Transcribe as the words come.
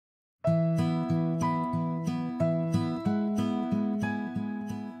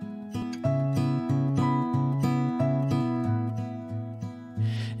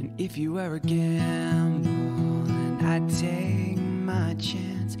If you were a gamble and I'd take my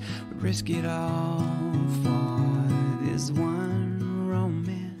chance, would risk it all for this one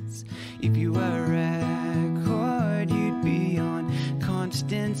romance. If you were a record, you'd be on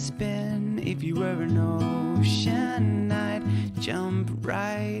constant spin. If you were an ocean, I'd jump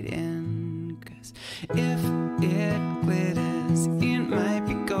right in. 'Cause if it glitters, it might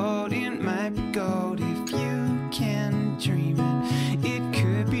be gold, it might be gold. If you can dream it, it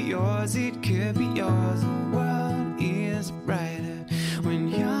could be yours, it could be yours. The world is brighter when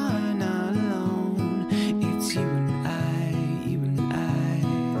you're not alone. It's you and I, you and I,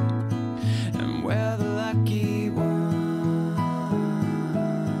 and we're the lucky ones.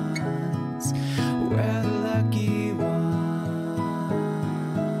 We're the lucky ones.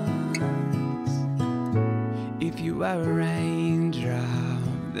 If you were a raindrop,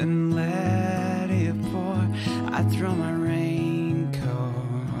 then let it pour. I throw my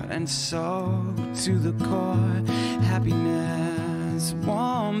raincoat and soak to the core. Happiness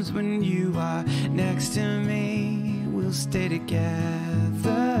warms when you are next to me. We'll stay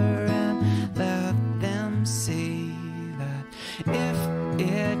together and let them see that if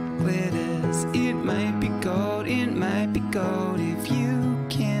it glitters, it might be gold, it might be gold. If you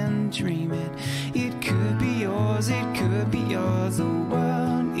can dream it, it could be yours, it could be yours. The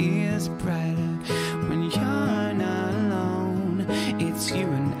world is brighter when you're not alone. It's you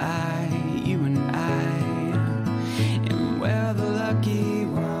and I.